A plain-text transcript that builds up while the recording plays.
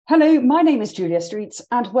Hello, my name is Julia Streets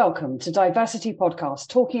and welcome to Diversity Podcast,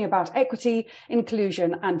 talking about equity,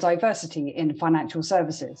 inclusion and diversity in financial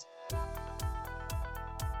services.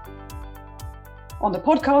 On the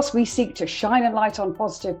podcast, we seek to shine a light on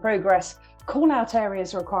positive progress, call out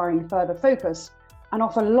areas requiring further focus and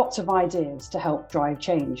offer lots of ideas to help drive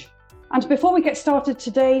change. And before we get started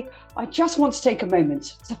today, I just want to take a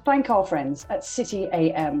moment to thank our friends at City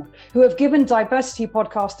AM, who have given Diversity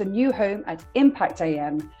Podcast a new home at Impact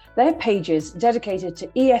AM, their pages dedicated to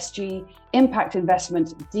ESG, impact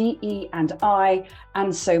investment, DE&I,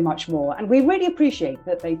 and so much more. And we really appreciate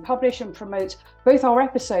that they publish and promote both our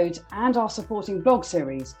episodes and our supporting blog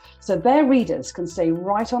series, so their readers can stay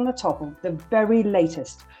right on the top of the very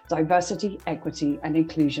latest diversity, equity, and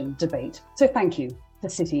inclusion debate. So thank you to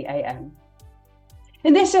City AM.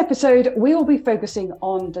 In this episode, we will be focusing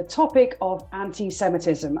on the topic of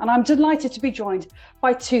anti-Semitism, and I'm delighted to be joined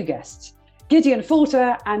by two guests, Gideon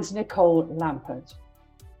Falter and Nicole Lampert.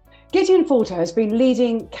 Gideon Falter has been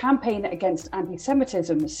leading campaign against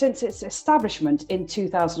anti-Semitism since its establishment in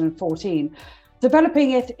 2014,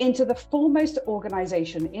 developing it into the foremost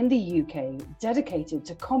organisation in the UK dedicated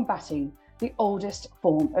to combating the oldest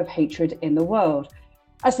form of hatred in the world.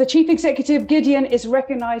 As the chief executive, Gideon is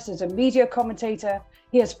recognised as a media commentator.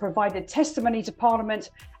 He has provided testimony to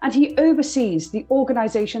Parliament and he oversees the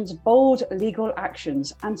organisation's bold legal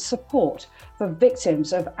actions and support for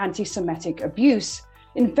victims of anti-Semitic abuse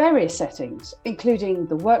in various settings, including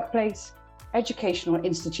the workplace, educational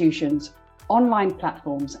institutions, online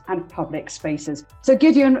platforms and public spaces. So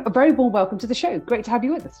Gideon, a very warm welcome to the show. Great to have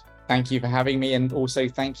you with us. Thank you for having me, and also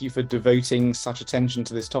thank you for devoting such attention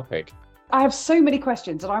to this topic. I have so many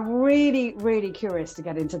questions and I'm really curious to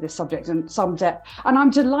get into this subject in some depth. And I'm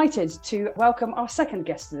delighted to welcome our second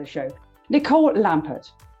guest to the show, Nicole Lampert.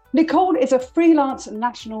 Nicole is a freelance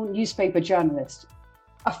national newspaper journalist.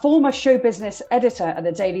 A former show business editor at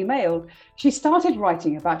the Daily Mail, she started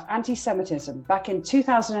writing about anti-Semitism back in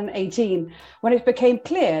 2018 when it became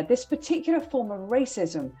clear this particular form of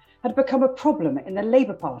racism had become a problem in the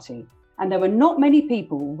Labour Party. And there were not many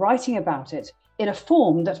people writing about it in a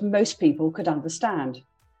form that most people could understand.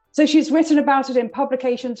 So she's written about it in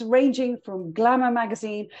publications ranging from Glamour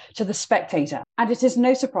magazine to The Spectator. And it is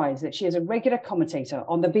no surprise that she is a regular commentator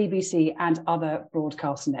on the BBC and other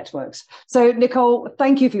broadcast networks. So Nicole,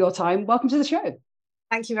 thank you for your time. Welcome to the show.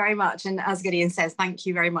 Thank you very much. And as Gideon says, thank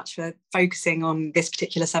you very much for focusing on this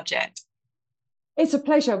particular subject. It's a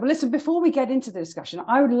pleasure. Well, listen, before we get into the discussion,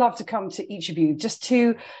 I would love to come to each of you just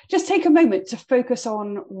take a moment to focus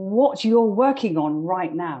on what you're working on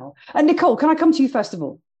right now. And Nicole, can I come to you first of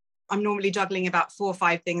all? I'm normally juggling about 4 or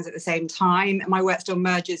 5 things at the same time. My work still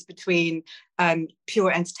merges between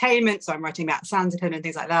pure entertainment, so I'm writing about Sanderton and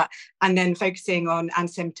things like that, and then focusing on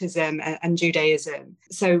anti-Semitism and Judaism.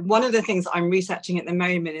 So one of the things that I'm researching at the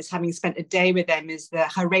moment is, having spent a day with them, is the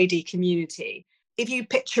Haredi community. If you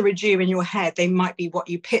picture a Jew in your head, they might be what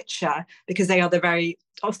you picture, because they are the very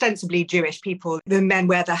ostensibly Jewish people. The men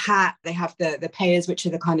wear the hat, they have the payas, which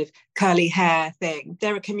are the kind of curly hair thing.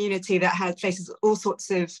 They're a community that faces all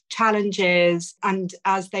sorts of challenges. And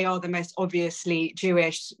as they are the most obviously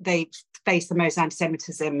Jewish, they face the most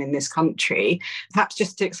anti-Semitism in this country. Perhaps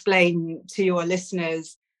just to explain to your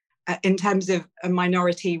listeners, in terms of a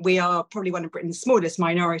minority, we are probably one of Britain's smallest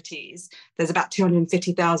minorities. There's about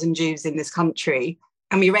 250,000 Jews in this country.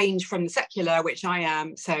 And we range from the secular, which I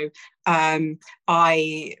am. So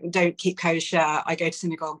I don't keep kosher. I go to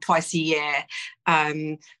synagogue twice a year.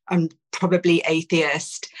 I'm probably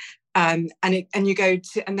atheist. And then you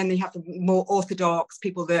have the more orthodox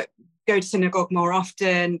people that go to synagogue more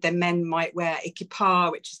often. The men might wear a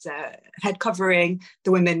kippah, which is a head covering.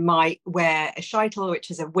 The women might wear a sheitel, which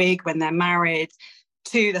is a wig when they're married,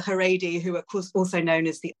 to the Haredi, who are of course also known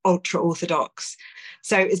as the ultra-Orthodox.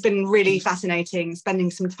 So it's been really fascinating spending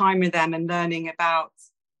some time with them and learning about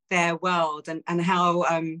their world and how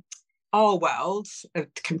our world of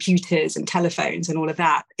computers and telephones and all of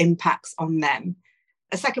that impacts on them.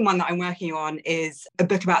 A second one that I'm working on is a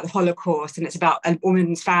book about the Holocaust, and it's about a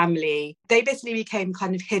woman's family. They basically became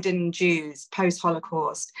kind of hidden Jews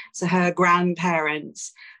post-Holocaust. So her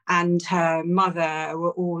grandparents and her mother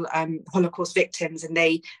were all Holocaust victims, and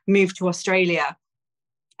they moved to Australia.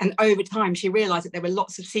 And over time, she realised that there were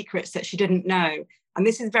lots of secrets that she didn't know. And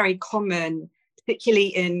this is very common, particularly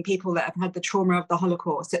in people that have had the trauma of the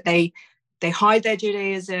Holocaust, that they hide their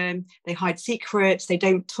Judaism, they hide secrets, they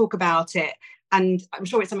don't talk about it. And I'm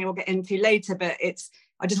sure it's something we'll get into later, but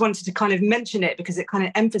I just wanted to kind of mention it because it kind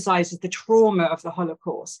of emphasises the trauma of the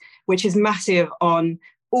Holocaust, which is massive on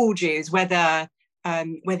all Jews, whether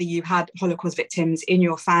you had Holocaust victims in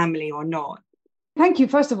your family or not. Thank you,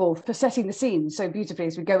 first of all, for setting the scene so beautifully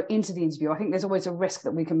as we go into the interview. I think there's always a risk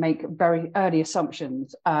that we can make very early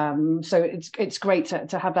assumptions. So it's great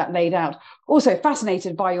to have that laid out. Also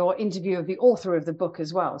fascinated by your interview of the author of the book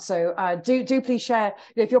as well. So do please share,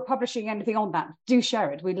 if you're publishing anything on that, do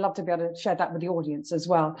share it. We'd love to be able to share that with the audience as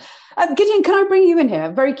well. Gideon, can I bring you in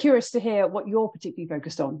here? Very curious to hear what you're particularly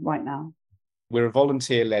focused on right now. We're a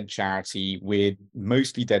volunteer-led charity. We're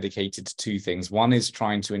mostly dedicated to two things. One is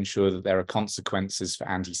trying to ensure that there are consequences for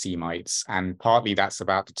anti-Semites, and partly that's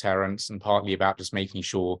about deterrence and partly about just making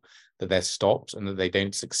sure that they're stopped and that they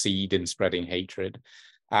don't succeed in spreading hatred.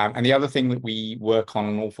 And the other thing that we work on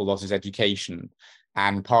an awful lot is education.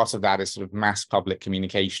 And part of that is sort of mass public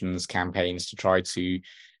communications campaigns to try to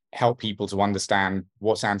help people to understand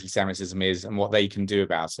what anti-Semitism is and what they can do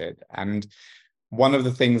about it. And one of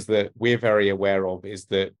the things that we're very aware of is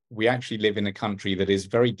that we actually live in a country that is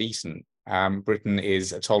very decent. Britain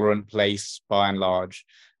is a tolerant place by and large.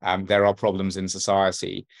 There are problems in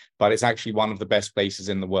society, but it's actually one of the best places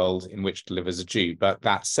in the world in which to live as a Jew. But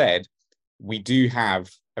that said, we do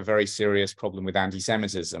have a very serious problem with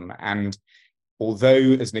anti-Semitism. And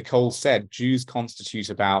although, as Nicole said, Jews constitute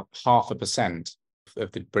about 0.5%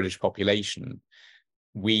 of the British population,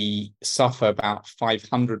 we suffer about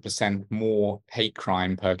 500% more hate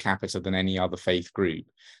crime per capita than any other faith group.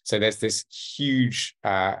 So there's this huge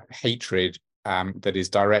hatred that is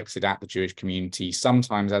directed at the Jewish community,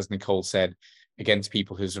 sometimes, as Nicole said, against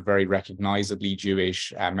people who are very recognizably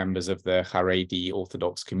Jewish, members of the Haredi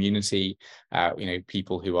Orthodox community,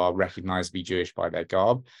 people who are recognizably Jewish by their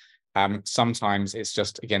garb. Sometimes it's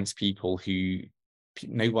just against people who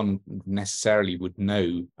no one necessarily would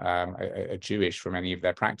know are Jewish from any of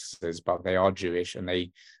their practices, but they are Jewish and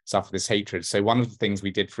they suffer this hatred. So one of the things we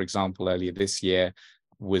did, for example, earlier this year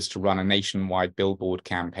was to run a nationwide billboard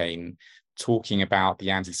campaign talking about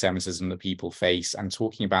the anti-Semitism that people face and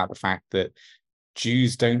talking about the fact that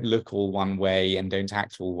Jews don't look all one way and don't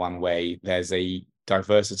act all one way. There's a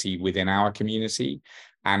diversity within our community,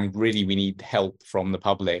 and really we need help from the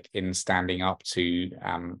public in standing up to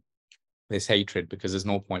this hatred, because as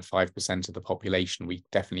 0.5% of the population, we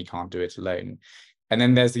definitely can't do it alone. And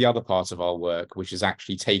then there's the other part of our work, which is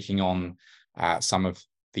actually taking on some of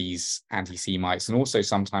these anti-Semites and also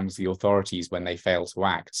sometimes the authorities when they fail to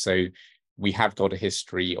act. So we have got a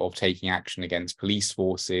history of taking action against police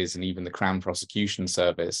forces and even the Crown Prosecution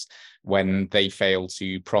Service when they fail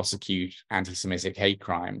to prosecute anti-Semitic hate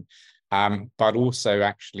crime. But also,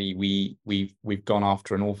 actually, we've gone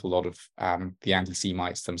after an awful lot of the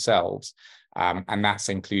anti-Semites themselves, and that's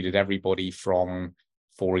included everybody from,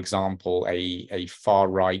 for example, a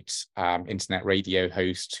far-right internet radio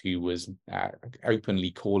host who was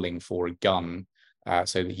openly calling for a gun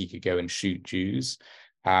so that he could go and shoot Jews,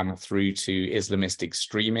 through to Islamist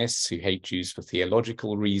extremists who hate Jews for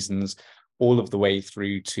theological reasons, all of the way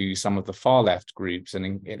through to some of the far-left groups,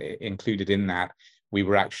 and included in that, we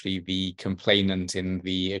were actually the complainant in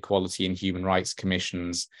the Equality and Human Rights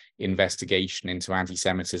Commission's investigation into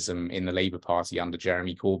anti-Semitism in the Labour Party under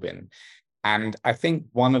Jeremy Corbyn. And I think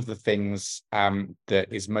one of the things that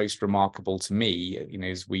is most remarkable to me,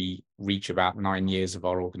 as we reach about 9 years of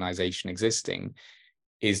our organisation existing,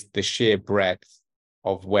 is the sheer breadth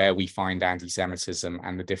of where we find anti-Semitism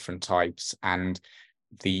and the different types, and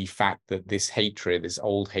the fact that this hatred, this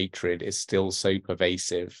old hatred, is still so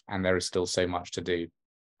pervasive and there is still so much to do.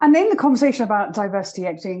 And in the conversation about diversity,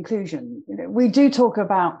 equity, inclusion, we do talk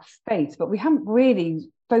about faith, but we haven't really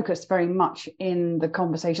focused very much in the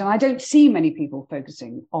conversation. I don't see many people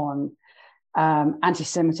focusing on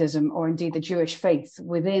anti-Semitism or indeed the Jewish faith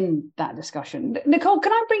within that discussion. Nicole,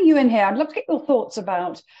 can I bring you in here? I'd love to get your thoughts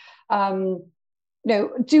about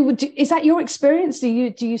is that your experience? Do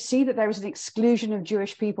you see that there is an exclusion of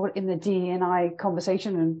Jewish people in the DE&I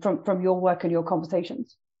conversation and from your work and your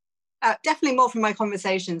conversations? Definitely more from my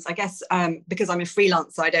conversations, I guess, because I'm a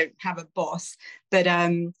freelancer, I don't have a boss, but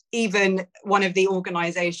even one of the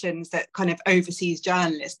organisations that kind of oversees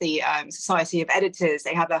journalists, the Society of Editors,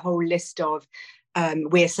 they have a whole list of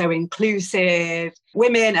we're so inclusive,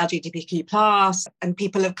 women, LGBTQ+, and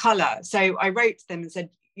people of colour. So I wrote to them and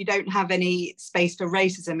said, you don't have any space for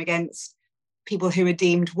racism against people who are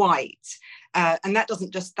deemed white. And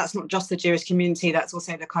that's not just the Jewish community, that's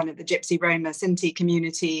also the kind of the Gypsy, Roma, Sinti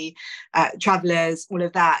community, travellers, all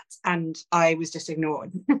of that. And I was just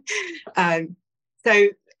ignored. So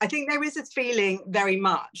I think there is a feeling very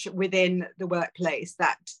much within the workplace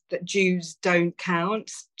that Jews don't count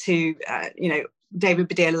to, David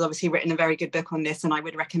Baddiel has obviously written a very good book on this, and I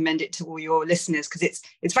would recommend it to all your listeners, because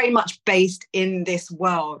it's very much based in this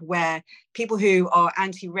world where people who are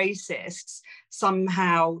anti-racists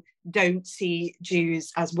somehow don't see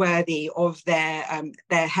Jews as worthy of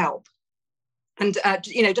their help. And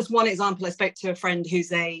just one example, I spoke to a friend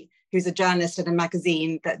who's a journalist at a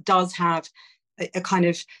magazine that does have a kind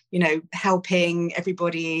of, helping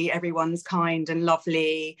everybody, everyone's kind and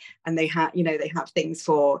lovely, and they have things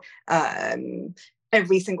for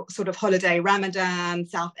every single sort of holiday, Ramadan,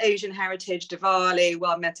 South Asian Heritage, Diwali,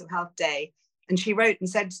 World Mental Health Day. And she wrote and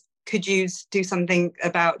said, could you do something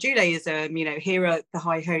about Judaism? Here are the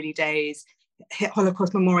high holy days,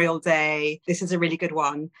 Holocaust Memorial Day, this is a really good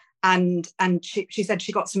one. And she said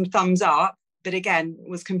she got some thumbs up, but again,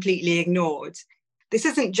 was completely ignored. This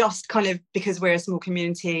isn't just kind of because we're a small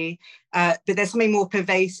community, but there's something more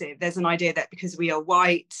pervasive. There's an idea that because we are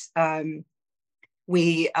white,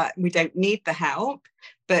 we don't need the help.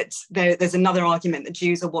 But there's another argument that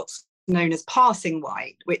Jews are what's known as passing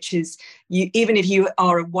white, which is even if you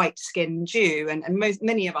are a white-skinned Jew, and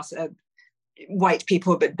many of us are white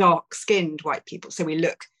people, but dark-skinned white people, so we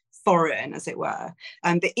look foreign, as it were.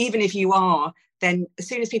 But even if you are, then as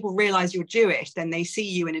soon as people realise you're Jewish, then they see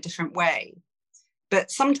you in a different way. But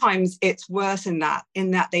sometimes it's worse in that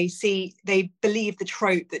they believe the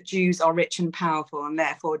trope that Jews are rich and powerful and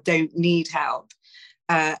therefore don't need help.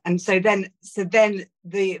 And so then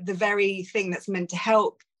the very thing that's meant to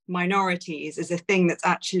help minorities is a thing that's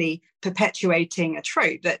actually perpetuating a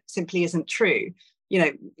trope that simply isn't true.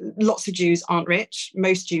 Lots of Jews aren't rich.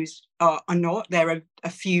 Most Jews are not. There are a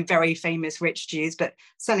few very famous rich Jews, but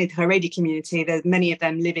certainly the Haredi community, there's many of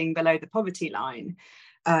them living below the poverty line.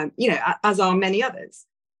 As are many others.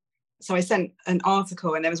 So I sent an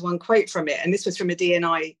article, and there was one quote from it, and this was from a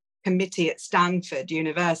D&I committee at Stanford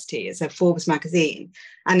University. It's a Forbes magazine,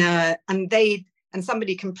 and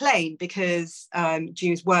somebody complained because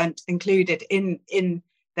Jews weren't included in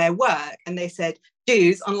their work, and they said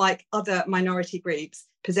Jews, unlike other minority groups,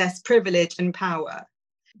 possess privilege and power.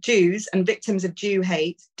 Jews and victims of Jew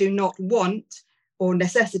hate do not want or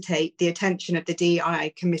necessitate the attention of the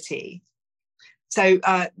DI committee. So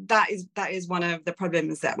that is one of the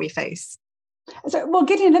problems that we face. So, well,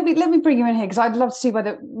 Gideon, let me bring you in here, because I'd love to see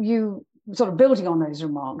whether you, sort of building on those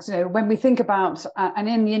remarks, when we think about, and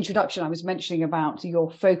in the introduction I was mentioning about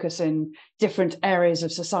your focus in different areas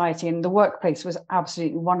of society, and the workplace was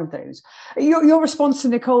absolutely one of those. Your response to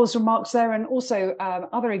Nicole's remarks there, and also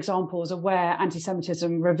other examples of where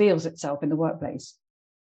anti-Semitism reveals itself in the workplace.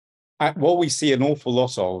 What we see an awful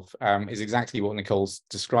lot of is exactly what Nicole's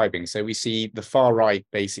describing. So we see the far right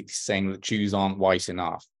basically saying that Jews aren't white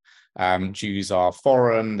enough. Jews are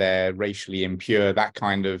foreign, they're racially impure. That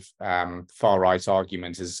kind of far right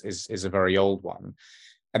argument is a very old one.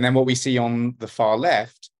 And then what we see on the far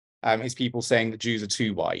left is people saying that Jews are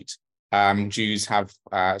too white. Jews have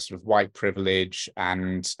sort of white privilege,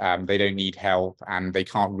 and they don't need help, and they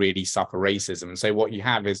can't really suffer racism. And so what you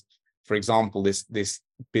have is, for example, this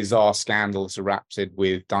bizarre scandal that's erupted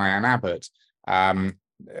with Diane Abbott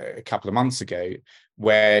a couple of months ago,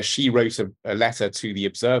 where she wrote a letter to The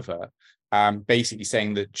Observer, basically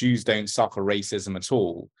saying that Jews don't suffer racism at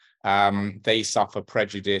all. They suffer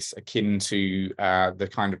prejudice akin to the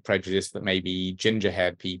kind of prejudice that maybe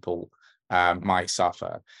ginger-haired people might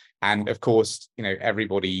suffer. And of course,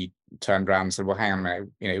 everybody turned around and said, well, hang on a minute,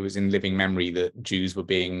 it was in living memory that Jews were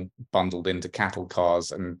being bundled into cattle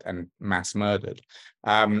cars and mass murdered.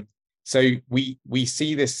 So we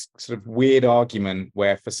see this sort of weird argument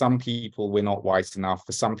where for some people we're not white enough,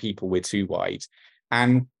 for some people we're too white.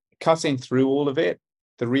 And cutting through all of it,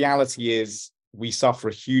 the reality is we suffer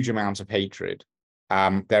a huge amount of hatred.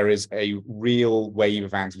 There is a real wave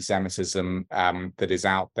of anti-Semitism that is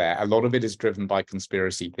out there. A lot of it is driven by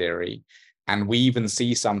conspiracy theory. And we even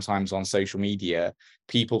see sometimes on social media,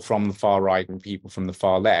 people from the far right and people from the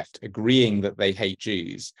far left agreeing that they hate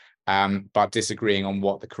Jews, but disagreeing on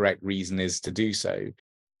what the correct reason is to do so.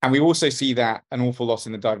 And we also see that an awful lot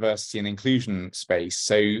in the diversity and inclusion space.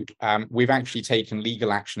 So we've actually taken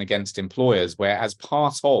legal action against employers where, as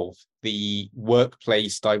part of the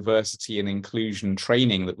workplace diversity and inclusion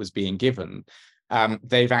training that was being given,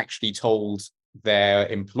 they've actually told their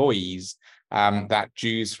employees that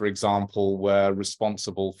Jews, for example, were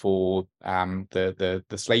responsible for the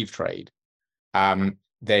slave trade.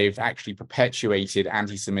 They've actually perpetuated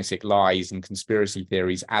anti-Semitic lies and conspiracy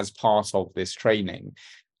theories as part of this training.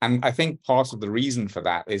 And I think part of the reason for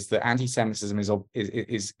that is that anti-Semitism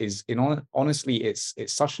honestly, it's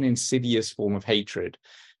such an insidious form of hatred,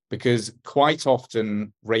 because quite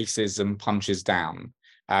often racism punches down.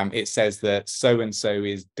 It says that so-and-so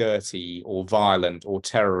is dirty or violent or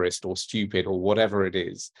terrorist or stupid or whatever it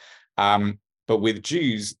is. But with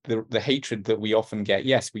Jews, the hatred that we often get,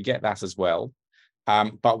 yes, we get that as well.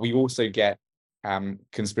 But we also get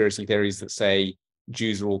conspiracy theories that say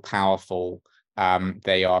Jews are all powerful,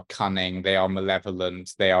 they are cunning, they are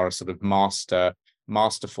malevolent, they are a sort of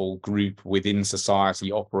masterful group within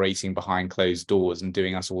society operating behind closed doors and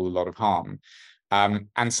doing us all a lot of harm.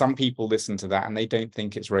 And some people listen to that and they don't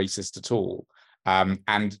think it's racist at all.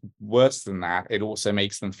 And worse than that, it also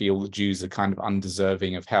makes them feel that Jews are kind of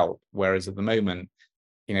undeserving of help. Whereas at the moment,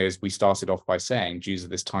 you know, as we started off by saying, Jews are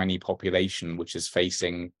this tiny population which is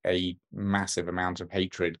facing a massive amount of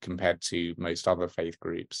hatred compared to most other faith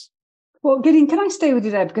groups. Well, Gideon, can I stay with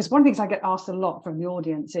you there? Because one of the things I get asked a lot from the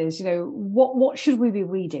audience is, you know, what should we be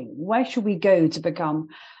reading? Where should we go to become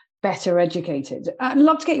better educated? I'd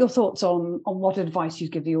love to get your thoughts on what advice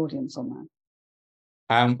you'd give the audience on that.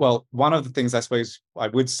 Well, one of the things I suppose I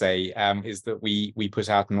would say is that we put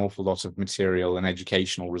out an awful lot of material and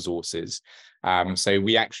educational resources. So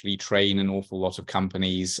we actually train an awful lot of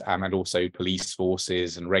companies and also police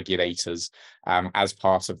forces and regulators as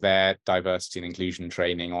part of their diversity and inclusion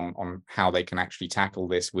training on how they can actually tackle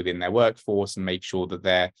this within their workforce and make sure that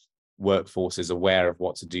their workforce is aware of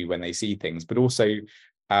what to do when they see things. But also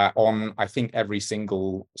on, I think, every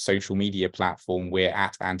single social media platform, we're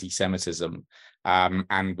at Antisemitism.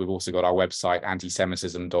 And we've also got our website,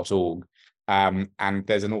 antisemitism.org. And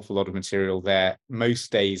there's an awful lot of material there.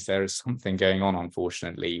 Most days there is something going on,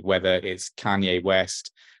 unfortunately, whether it's Kanye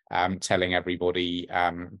West telling everybody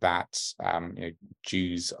that you know,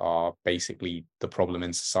 Jews are basically the problem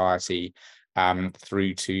in society,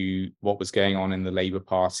 through to what was going on in the Labour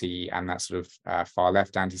Party and that sort of far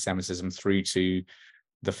left anti-Semitism through to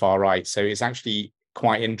the far right. So it's actually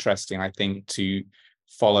quite interesting, I think, to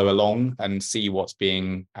follow along and see what's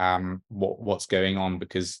being what's going on,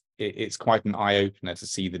 because it's quite an eye-opener to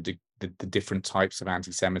see the different types of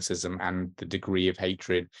anti-Semitism and the degree of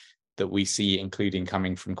hatred that we see, including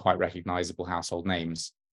coming from quite recognizable household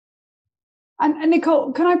names. And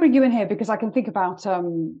Nicole, can I bring you in here, because I can think about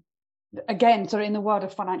again, sort of in the world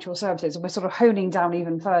of financial services, we're sort of honing down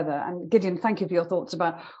even further. And Gideon, thank you for your thoughts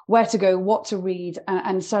about where to go, what to read,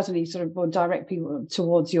 and certainly sort of will direct people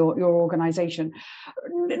towards your organization.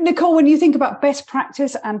 Nicole, when you think about best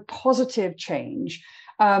practice and positive change,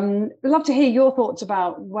 I'd love to hear your thoughts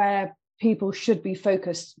about where people should be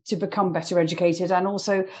focused to become better educated and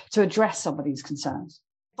also to address some of these concerns.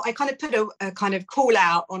 I kind of put a kind of call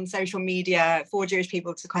out on social media for Jewish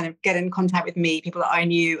people to kind of get in contact with me, people that I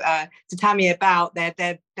knew, to tell me about their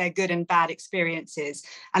good and bad experiences.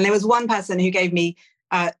 And there was one person who gave me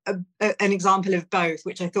an example of both,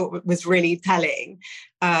 which I thought was really telling.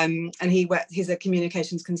 And he's a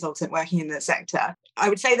communications consultant working in the sector. I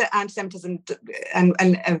would say that anti-Semitism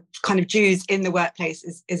and kind of Jews in the workplace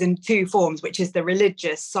is in two forms, which is the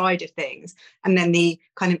religious side of things and then the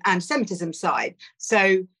kind of anti-Semitism side.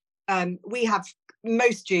 So we have,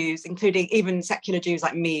 most Jews, including even secular Jews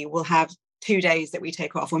like me, will have 2 days that we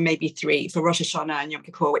take off, or maybe 3, for Rosh Hashanah and Yom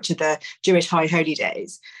Kippur, which are the Jewish high holy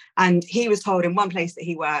days. And he was told in one place that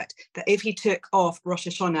he worked that if he took off Rosh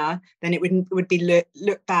Hashanah, then it would be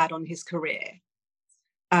look bad on his career.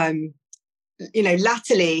 You know,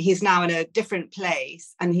 latterly, he's now in a different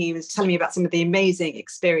place, and he was telling me about some of the amazing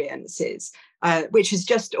experiences, which is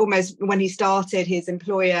just almost when he started, his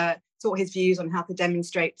employer sought his views on how to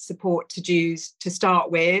demonstrate support to Jews to start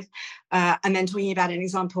with. And then talking about an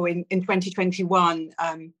example in 2021,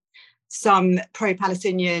 some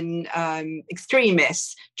pro-Palestinian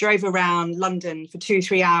extremists drove around London for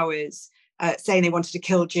 2-3 hours saying they wanted to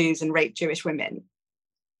kill Jews and rape Jewish women.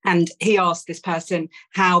 And he asked this person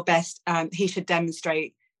how best he should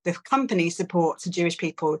demonstrate the company's support to Jewish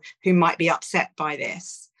people who might be upset by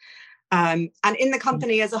this. And in the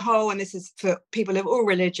company as a whole, and this is for people of all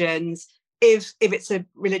religions, if it's a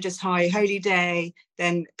religious high holy day,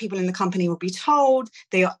 then people in the company will be told,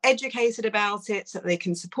 they are educated about it so that they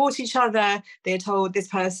can support each other. They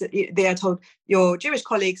are told your Jewish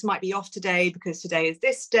colleagues might be off today because today is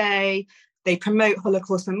this day. They promote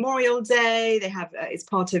Holocaust Memorial Day. They have, it's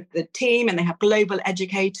part of the team, and they have global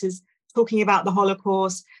educators talking about the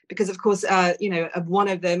Holocaust, because of course, of one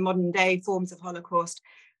of the modern day forms of Holocaust,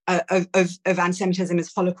 of anti-Semitism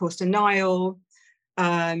is Holocaust denial.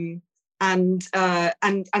 And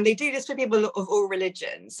they do this for people of all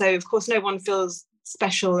religions. So of course, no one feels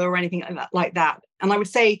special or anything like that. And I would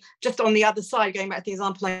say, just on the other side, going back to the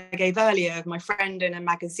example I gave earlier of my friend in a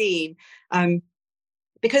magazine,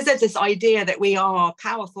 because there's this idea that we are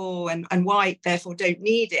powerful and white, therefore don't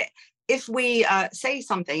need it. if we say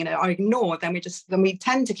something, or ignore, then we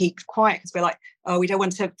tend to keep quiet because we're like, oh, we don't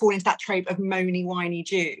want to fall into that trope of moany, whiny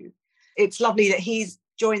Jew. It's lovely that he's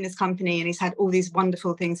joined this company and he's had all these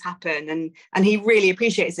wonderful things happen, and he really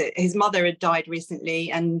appreciates it. His mother had died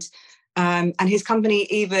recently, and his company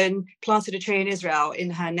even planted a tree in Israel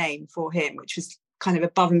in her name for him, which was kind of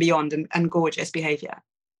above and beyond and gorgeous behaviour.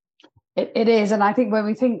 It is. And I think when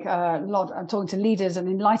we think a lot, I'm talking to leaders and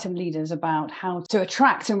enlightened leaders about how to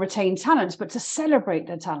attract and retain talents, but to celebrate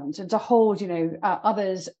their talent and to hold,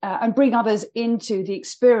 others and bring others into the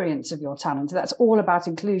experience of your talent. That's all about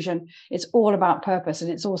inclusion. It's all about purpose.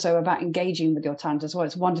 And it's also about engaging with your talent as well.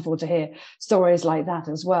 It's wonderful to hear stories like that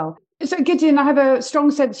as well. So Gideon, I have a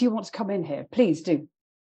strong sense you want to come in here. Please do.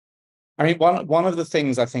 I mean, one of the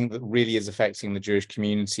things I think that really is affecting the Jewish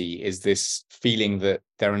community is this feeling that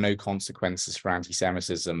there are no consequences for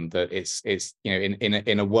anti-Semitism, that it's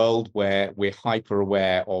in a world where we're hyper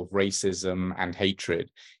aware of racism and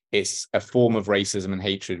hatred, it's a form of racism and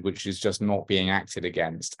hatred which is just not being acted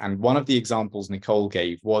against. And one of the examples Nicole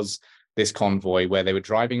gave was this convoy where they were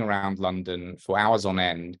driving around London for hours on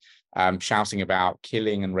end, shouting about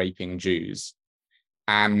killing and raping Jews.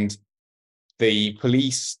 And the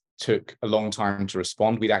police took a long time to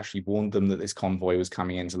respond. We'd actually warned them that this convoy was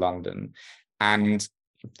coming into London. And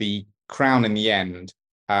the Crown, in the end,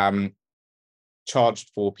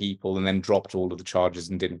 charged 4 people and then dropped all of the charges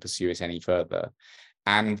and didn't pursue it any further.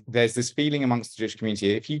 And there's this feeling amongst the Jewish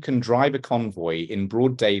community, if you can drive a convoy in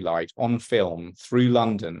broad daylight on film through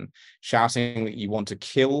London, shouting that you want to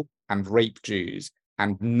kill and rape Jews,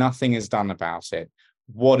 and nothing is done about it,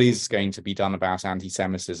 what is going to be done about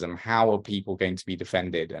anti-Semitism? How are people going to be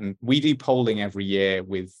defended? And we do polling every year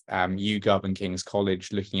with YouGov and King's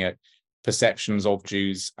College, looking at perceptions of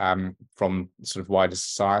Jews from sort of wider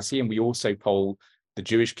society. And we also poll the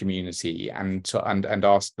Jewish community and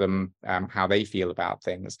ask them how they feel about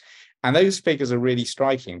things. And those figures are really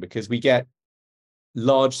striking, because we get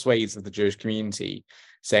large swathes of the Jewish community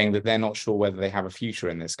saying that they're not sure whether they have a future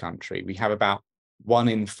in this country. We have about 1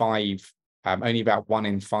 in 5 only about 1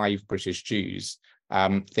 in 5 British Jews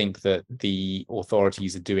think that the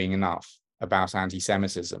authorities are doing enough about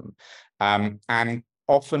anti-Semitism. And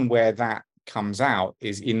often where that comes out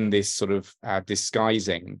is in this sort of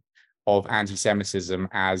disguising of anti-Semitism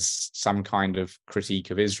as some kind of critique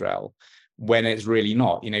of Israel, when it's really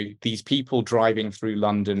not. These people driving through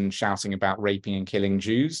London shouting about raping and killing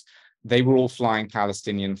Jews, they were all flying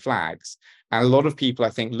Palestinian flags. And a lot of people, I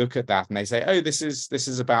think, look at that and they say, oh, this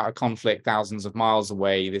is about a conflict thousands of miles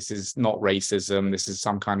away. This is not racism. This is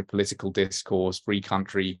some kind of political discourse, free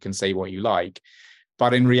country, you can say what you like.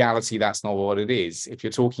 But in reality, that's not what it is. If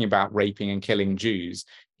you're talking about raping and killing Jews,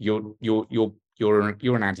 you're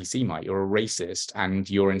an anti-Semite, you're a racist, and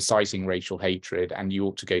you're inciting racial hatred, and you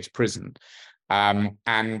ought to go to prison.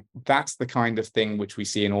 And that's the kind of thing which we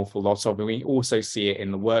see an awful lot of. And we also see it in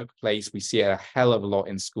the workplace. We see it a hell of a lot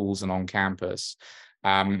in schools and on campus.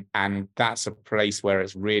 And that's a place where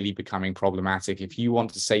it's really becoming problematic. If you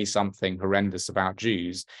want to say something horrendous about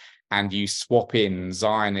Jews and you swap in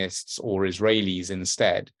Zionists or Israelis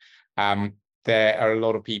instead, there are a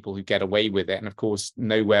lot of people who get away with it. And of course,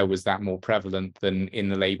 nowhere was that more prevalent than in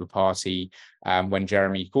the Labour Party when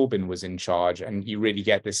Jeremy Corbyn was in charge. And you really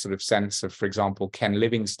get this sort of sense of, for example, Ken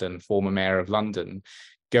Livingstone, former mayor of London,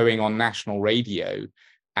 going on national radio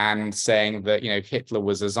and saying that, Hitler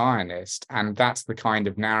was a Zionist. And that's the kind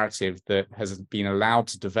of narrative that has been allowed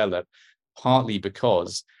to develop, partly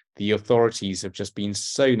because the authorities have just been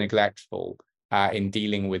so neglectful in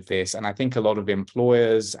dealing with this. And I think a lot of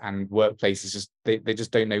employers and workplaces they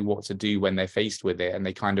just don't know what to do when they're faced with it, and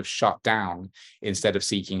they kind of shut down instead of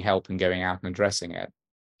seeking help and going out and addressing it.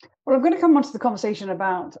 Well, I'm going to come on to the conversation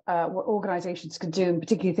about what organisations can do, and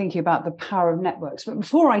particularly thinking about the power of networks. But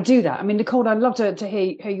before I do that, I mean, Nicole, I'd love to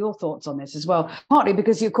hear your thoughts on this as well, partly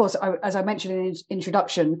because, of course, as I mentioned in the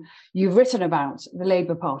introduction, you've written about the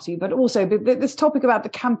Labour Party, but also this topic about the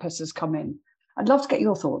campus has come in. I'd love to get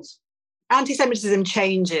your thoughts. Anti-Semitism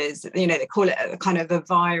changes, they call it a kind of a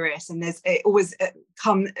virus, and it always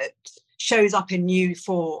shows up in new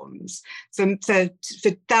forms. For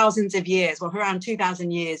thousands of years, for around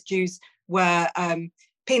 2,000 years, Jews were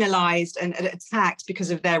penalised and attacked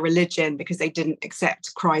because of their religion, because they didn't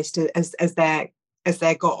accept Christ as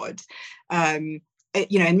their God. In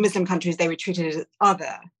Muslim countries, they were treated as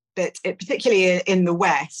other, but particularly in the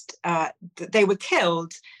West, they were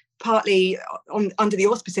killed partly under the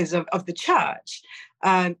auspices of the church.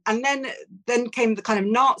 And then came the kind of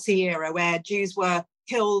Nazi era, where Jews were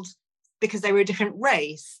killed because they were a different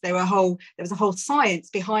race. There was a whole science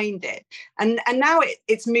behind it. And now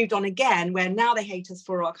it's moved on again, where now they hate us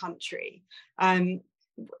for our country.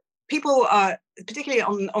 People are, particularly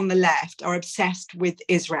on the left, are obsessed with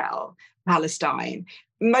Israel, Palestine.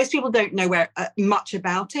 Most people don't know much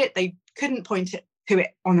about it. They couldn't point to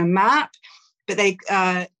it on a map, but they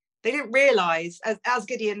didn't realize, as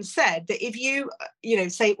Gideon said, that if you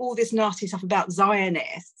say all this nasty stuff about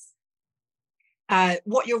Zionists,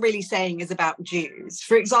 what you're really saying is about Jews.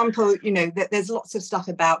 For example, that there's lots of stuff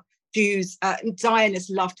about Jews. Zionists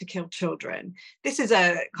love to kill children. This is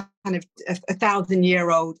a kind of a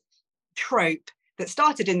 1,000-year-old trope that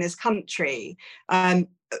started in this country,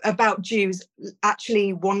 about Jews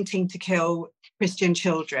actually wanting to kill Christian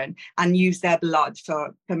children and use their blood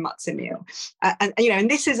for matzah meal. And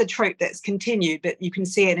this is a trope that's continued, but you can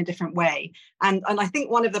see it in a different way. And I think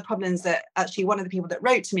one of the problems that actually one of the people that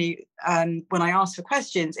wrote to me when I asked for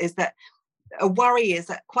questions is that a worry is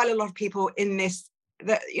that quite a lot of people in this,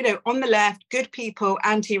 that on the left, good people,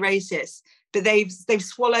 anti-racist, but they've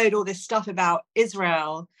swallowed all this stuff about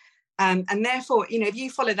Israel. And therefore, if you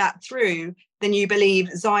follow that through, then you believe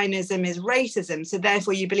Zionism is racism. So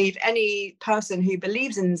therefore, you believe any person who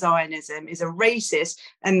believes in Zionism is a racist,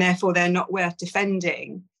 and therefore they're not worth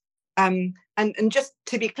defending. And just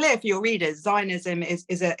to be clear for your readers, Zionism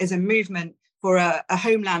is a movement for a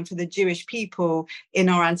homeland for the Jewish people in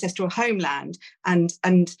our ancestral homeland. And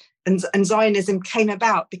Zionism came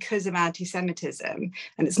about because of anti-Semitism,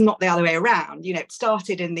 and it's not the other way around. It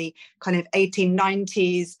started in the kind of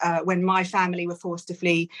 1890s when my family were forced to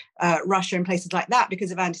flee Russia and places like that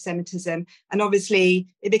because of anti-Semitism. And obviously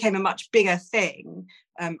it became a much bigger thing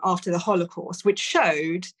after the Holocaust, which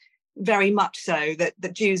showed very much so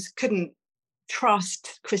that Jews couldn't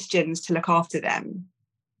trust Christians to look after them.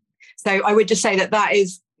 So I would just say that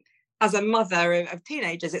is, as a mother of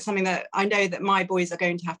teenagers, it's something that I know that my boys are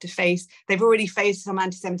going to have to face. They've already faced some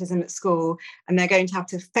anti-Semitism at school, and they're going to have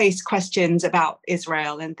to face questions about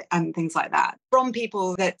Israel and things like that from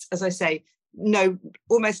people that, as I say, know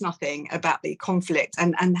almost nothing about the conflict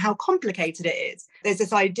and how complicated it is. There's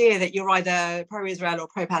this idea that you're either pro-Israel or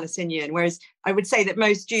pro-Palestinian, whereas I would say that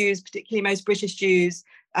most Jews, particularly most British Jews,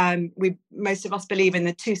 most of us believe in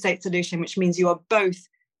the two-state solution, which means you are both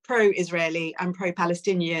pro-Israeli and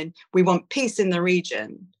pro-Palestinian. We want peace in the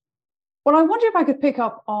region. Well, I wonder if I could pick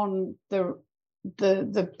up on the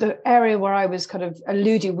area where I was kind of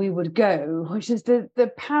alluding we would go, which is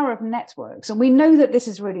the power of networks. And we know that this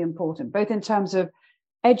is really important, both in terms of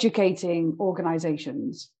educating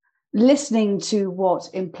organizations, listening to what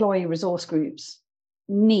employee resource groups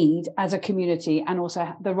need as a community, and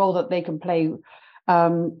also the role that they can play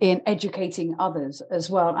in educating others as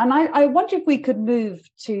well. And I wonder if we could move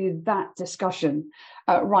to that discussion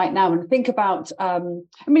right now and think about,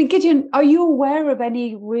 Gideon, are you aware of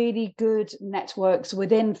any really good networks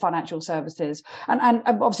within financial services? And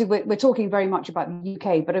obviously we're talking very much about the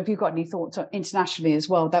UK, but have you got any thoughts internationally as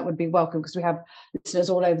well? That would be welcome, because we have listeners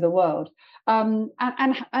all over the world. And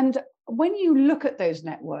when you look at those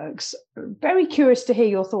networks, very curious to hear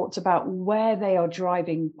your thoughts about where they are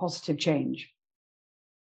driving positive change.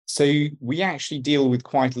 So we actually deal with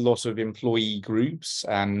quite a lot of employee groups,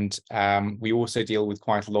 and we also deal with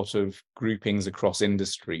quite a lot of groupings across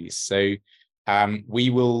industries. So we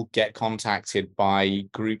will get contacted by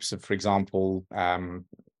groups of, for example,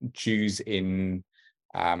 Jews in,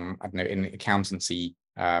 in accountancy,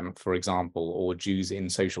 for example, or Jews in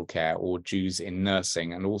social care, or Jews in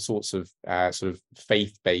nursing, and all sorts of sort of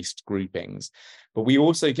faith-based groupings. But we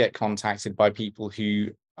also get contacted by people who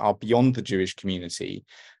are beyond the Jewish community,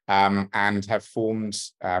 and have formed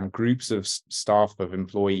groups of staff, of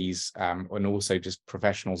employees, and also just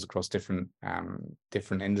professionals across different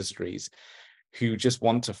industries, who just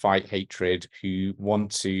want to fight hatred, who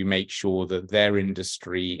want to make sure that their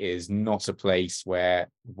industry is not a place where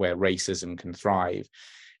racism can thrive.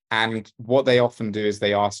 And what they often do is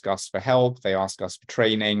they ask us for help, they ask us for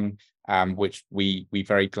training, which we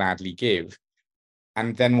very gladly give.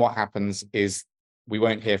 And then what happens is we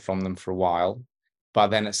won't hear from them for a while. But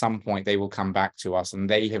then at some point they will come back to us, and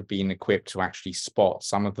they have been equipped to actually spot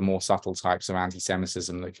some of the more subtle types of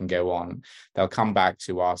anti-Semitism that can go on. They'll come back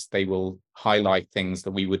to us. They will highlight things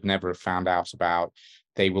that we would never have found out about.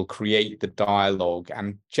 They will create the dialogue.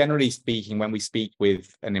 And generally speaking, when we speak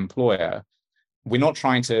with an employer, we're not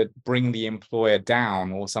trying to bring the employer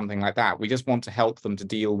down or something like that. We just want to help them to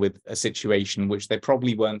deal with a situation which they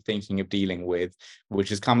probably weren't thinking of dealing with, which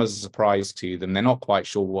has come as a surprise to them. They're not quite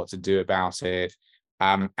sure what to do about it.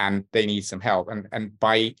 And they need some help. And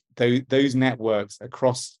by those networks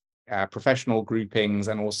across professional groupings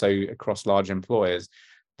and also across large employers,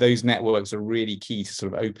 those networks are really key to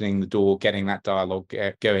sort of opening the door, getting that dialogue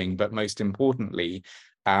going. But most importantly,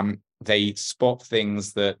 they spot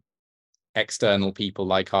things that external people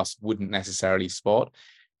like us wouldn't necessarily spot.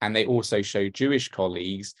 And they also show Jewish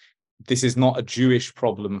colleagues, this is not a Jewish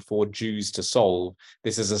problem for Jews to solve.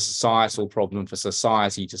 This is a societal problem for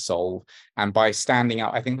society to solve. And by standing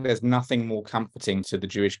up, I think there's nothing more comforting to the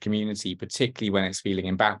Jewish community, particularly when it's feeling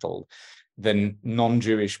embattled, than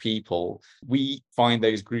non-Jewish people. We find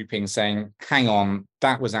those groupings saying, hang on,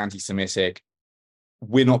 that was anti-Semitic.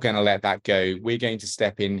 We're not going to let that go. We're going to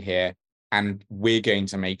step in here and we're going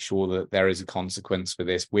to make sure that there is a consequence for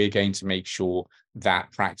this. We're going to make sure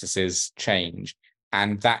that practices change.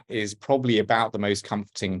 And that is probably about the most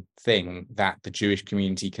comforting thing that the Jewish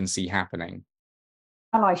community can see happening.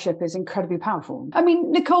 Allyship is incredibly powerful. I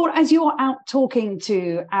mean, Nicole, as you're out talking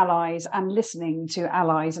to allies and listening to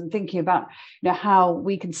allies and thinking about, how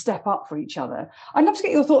we can step up for each other, I'd love to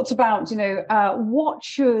get your thoughts about, what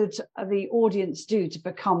should the audience do to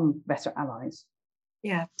become better allies?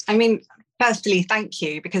 Yeah, I mean, firstly, thank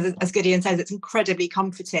you, because as Gideon says, it's incredibly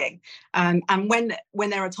comforting. And when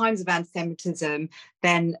there are times of anti-Semitism,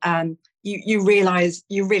 then you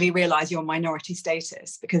really realize your minority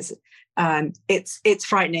status, because it's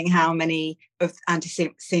frightening how many of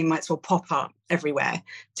anti-Semites will pop up everywhere,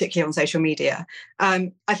 particularly on social media. I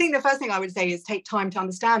think the first thing I would say is take time to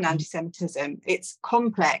understand anti-Semitism. It's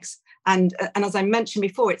complex. And as I mentioned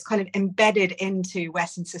before, it's kind of embedded into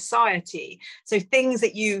Western society. So things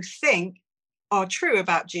that you think are true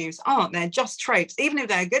about Jews aren't. They're just tropes. Even if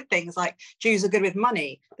they're good things like Jews are good with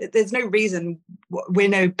money, there's no reason we're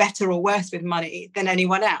no better or worse with money than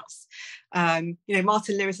anyone else.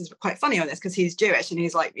 Martin Lewis is quite funny on this because he's Jewish, and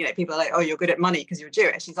he's like, people are like, oh, you're good at money because you're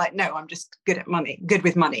Jewish. He's like, no, I'm just good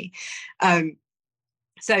with money.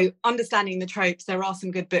 So understanding the tropes, there are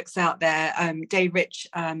some good books out there. Dave Rich,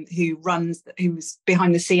 who's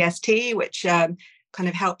behind the CST, which kind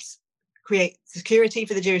of helps create security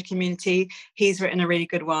for the Jewish community. He's written a really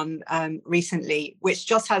good one recently, which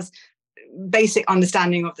just has basic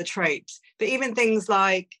understanding of the tropes. But even things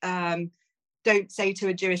like, don't say to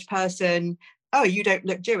a Jewish person, oh, you don't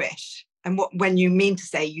look Jewish. And when you mean to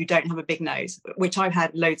say you don't have a big nose, which I've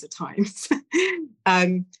had loads of times.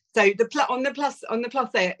 So on the plus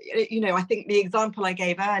there, I think the example I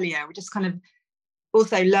gave earlier, we just kind of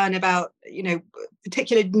also learn about,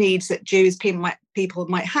 particular needs that Jewish people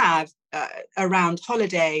might have around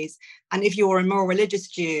holidays. And if you're a more religious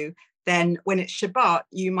Jew, then when it's Shabbat,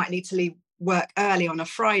 you might need to leave work early on a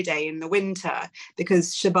Friday in the winter,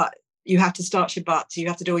 because Shabbat, you have to start Shabbat, so you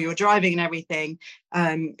have to do all your driving and everything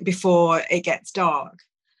before it gets dark.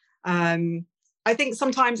 I think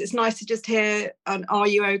sometimes it's nice to just hear an "Are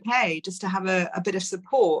you okay?" just to have a bit of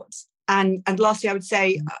support. And lastly, I would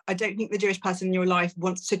say, I don't think the Jewish person in your life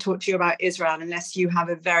wants to talk to you about Israel unless you have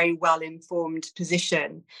a very well-informed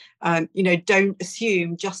position. Don't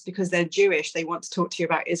assume just because they're Jewish, they want to talk to you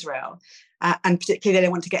about Israel. And particularly they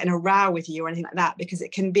don't want to get in a row with you or anything like that, because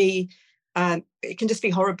it can just be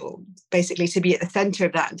horrible, basically, to be at the center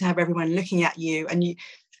of that and to have everyone looking at you.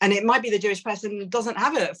 And it might be the Jewish person who doesn't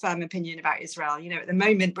have a firm opinion about Israel. At the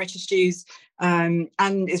moment, British Jews and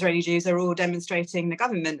Israeli Jews are all demonstrating the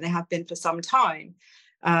government. They have been for some time.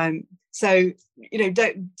 So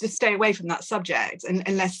don't just stay away from that subject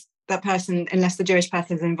unless the Jewish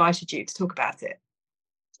person has invited you to talk about it.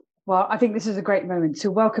 Well, I think this is a great moment to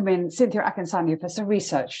welcome in Cynthia Akinsanya for some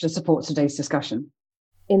research to support today's discussion.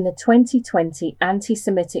 In the 2020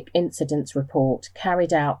 Anti-Semitic Incidents Report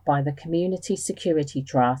carried out by the Community Security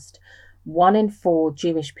Trust, 1 in 4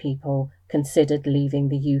 Jewish people considered leaving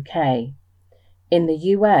the UK. In the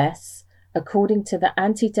US, according to the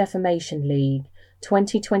Anti-Defamation League,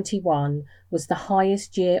 2021 was the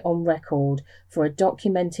highest year on record for a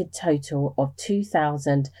documented total of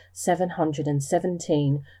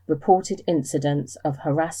 2,717 reported incidents of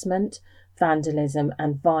harassment, vandalism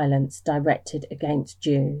and violence directed against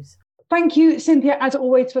Jews. Thank you, Cynthia, as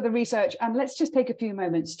always, for the research. And let's just take a few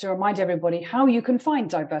moments to remind everybody how you can find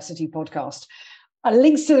Diversity Podcast.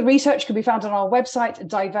 Links to the research can be found on our website,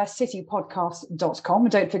 diversitypodcast.com.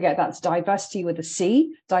 Don't forget, that's diversity with a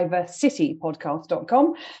C,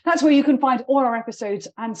 diversitypodcast.com. That's where you can find all our episodes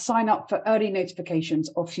and sign up for early notifications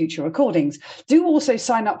of future recordings. Do also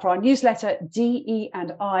sign up for our newsletter,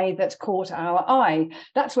 DE&I That Caught Our Eye.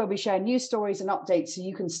 That's where we share news stories and updates so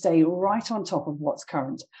you can stay right on top of what's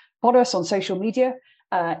current. Follow us on social media.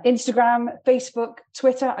 Instagram, Facebook,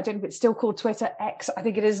 Twitter, I don't know if it's still called Twitter, X, I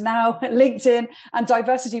think it is now, LinkedIn, and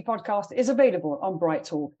Diversity Podcast is available on Bright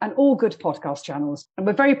Talk and all good podcast channels. And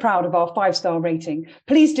we're very proud of our 5-star rating.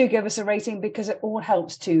 Please do give us a rating because it all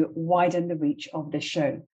helps to widen the reach of this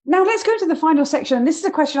show. Now let's go to the final section. And this is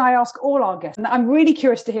a question I ask all our guests. And I'm really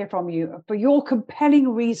curious to hear from you for your compelling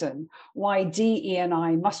reason why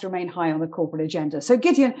DE&I must remain high on the corporate agenda. So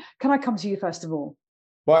Gideon, can I come to you first of all?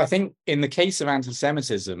 Well, I think in the case of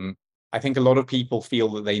anti-Semitism, I think a lot of people feel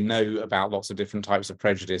that they know about lots of different types of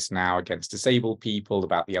prejudice now against disabled people,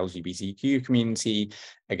 about the LGBTQ community,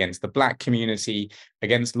 against the Black community,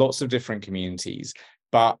 against lots of different communities.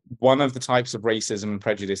 But one of the types of racism and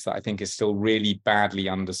prejudice that I think is still really badly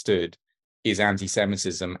understood is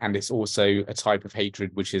anti-Semitism. And it's also a type of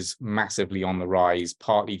hatred which is massively on the rise,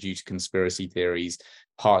 partly due to conspiracy theories,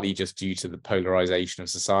 partly just due to the polarization of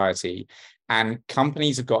society. And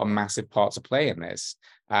companies have got a massive part to play in this.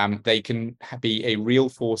 They can be a real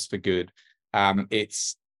force for good.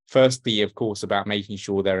 It's firstly, of course, about making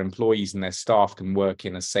sure their employees and their staff can work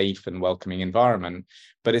in a safe and welcoming environment.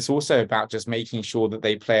 But it's also about just making sure that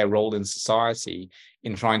they play a role in society,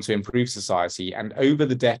 in trying to improve society. And over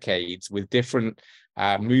the decades, with different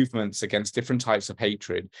movements against different types of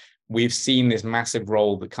hatred, we've seen this massive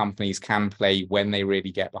role that companies can play when they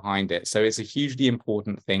really get behind it. So it's a hugely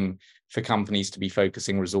important thing for companies to be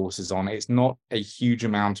focusing resources on. It's not a huge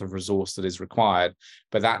amount of resource that is required,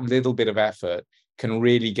 but that little bit of effort can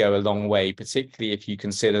really go a long way, particularly if you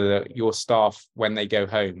consider that your staff, when they go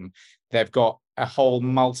home, they've got a whole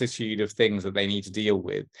multitude of things that they need to deal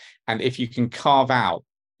with. And if you can carve out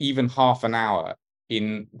even half an hour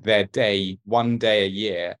in their day, one day a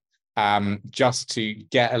year, just to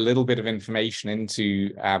get a little bit of information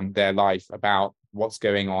into their life about what's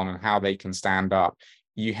going on and how they can stand up,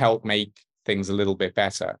 you help make things a little bit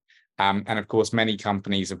better. And of course, many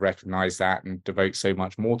companies have recognized that and devote so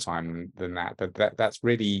much more time than that. But that's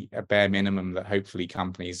really a bare minimum that hopefully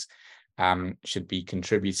companies should be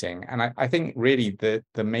contributing. And I think really the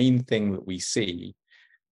main thing that we see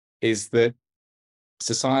is that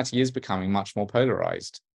society is becoming much more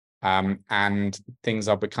polarized. And things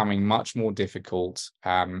are becoming much more difficult.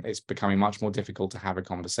 It's becoming much more difficult to have a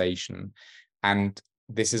conversation. And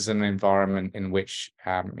this is an environment in which,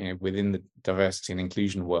 within the diversity and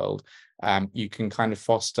inclusion world, you can kind of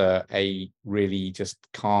foster a really just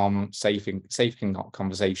calm, safe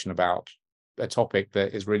conversation about a topic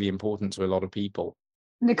that is really important to a lot of people.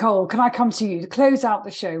 Nicole, can I come to you to close out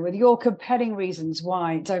the show with your compelling reasons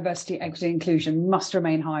why diversity, equity, and inclusion must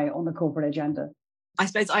remain high on the corporate agenda? I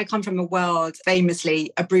suppose I come from a world,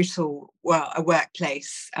 famously a brutal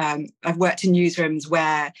workplace. I've worked in newsrooms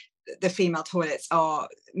where the female toilets are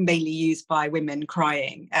mainly used by women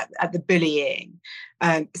crying at the bullying.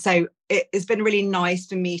 So it's been really nice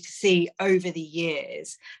for me to see over the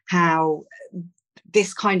years how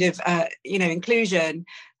this kind of inclusion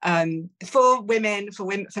for women, for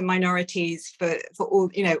minorities, for all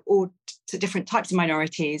different types of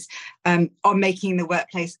minorities are making the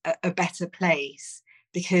workplace a better place,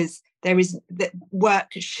 because work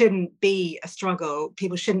shouldn't be a struggle.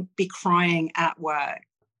 People shouldn't be crying at work.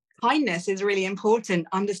 Kindness is really important,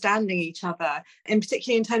 understanding each other, and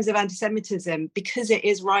particularly in terms of anti-Semitism, because it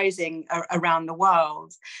is rising around the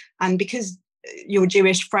world, and because your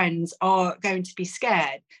Jewish friends are going to be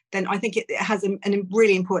scared, then I think it has a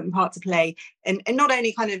really important part to play in not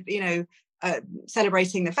only kind of,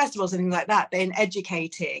 celebrating the festivals and things like that, but in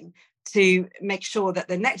educating to make sure that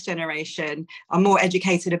the next generation are more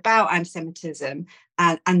educated about anti-Semitism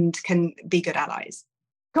and can be good allies.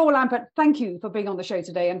 Nicole Lampert, thank you for being on the show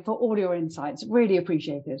today and for all your insights. Really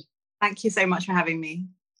appreciated. Thank you so much for having me.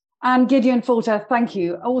 And Gideon Falter, thank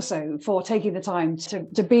you also for taking the time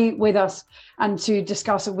to be with us and to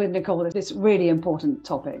discuss with Nicole this really important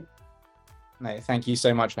topic. No, thank you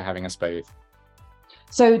so much for having us both.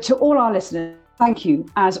 So to all our listeners, thank you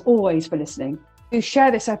as always for listening. Do share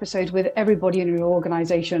this episode with everybody in your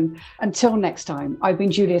organisation. Until next time, I've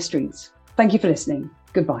been Julia Streets. Thank you for listening.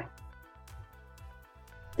 Goodbye.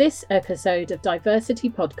 This episode of Diversity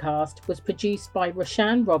Podcast was produced by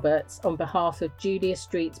Roshan Roberts on behalf of Julia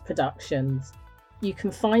Streets Productions. You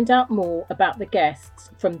can find out more about the guests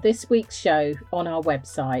from this week's show on our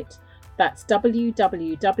website. That's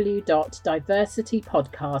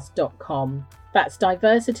www.diversitypodcast.com. That's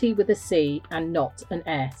diversity with a C and not an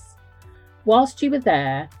S. Whilst you were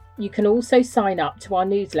there, you can also sign up to our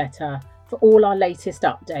newsletter for all our latest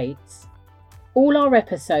updates. All our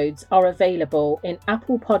episodes are available in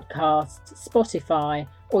Apple Podcasts, Spotify,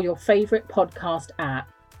 or your favourite podcast app.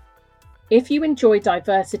 If you enjoy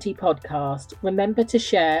Diversity Podcast, remember to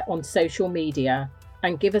share on social media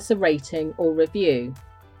and give us a rating or review.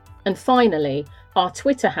 And finally, our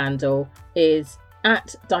Twitter handle is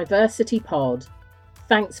 @DiversityPod.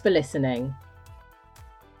 Thanks for listening.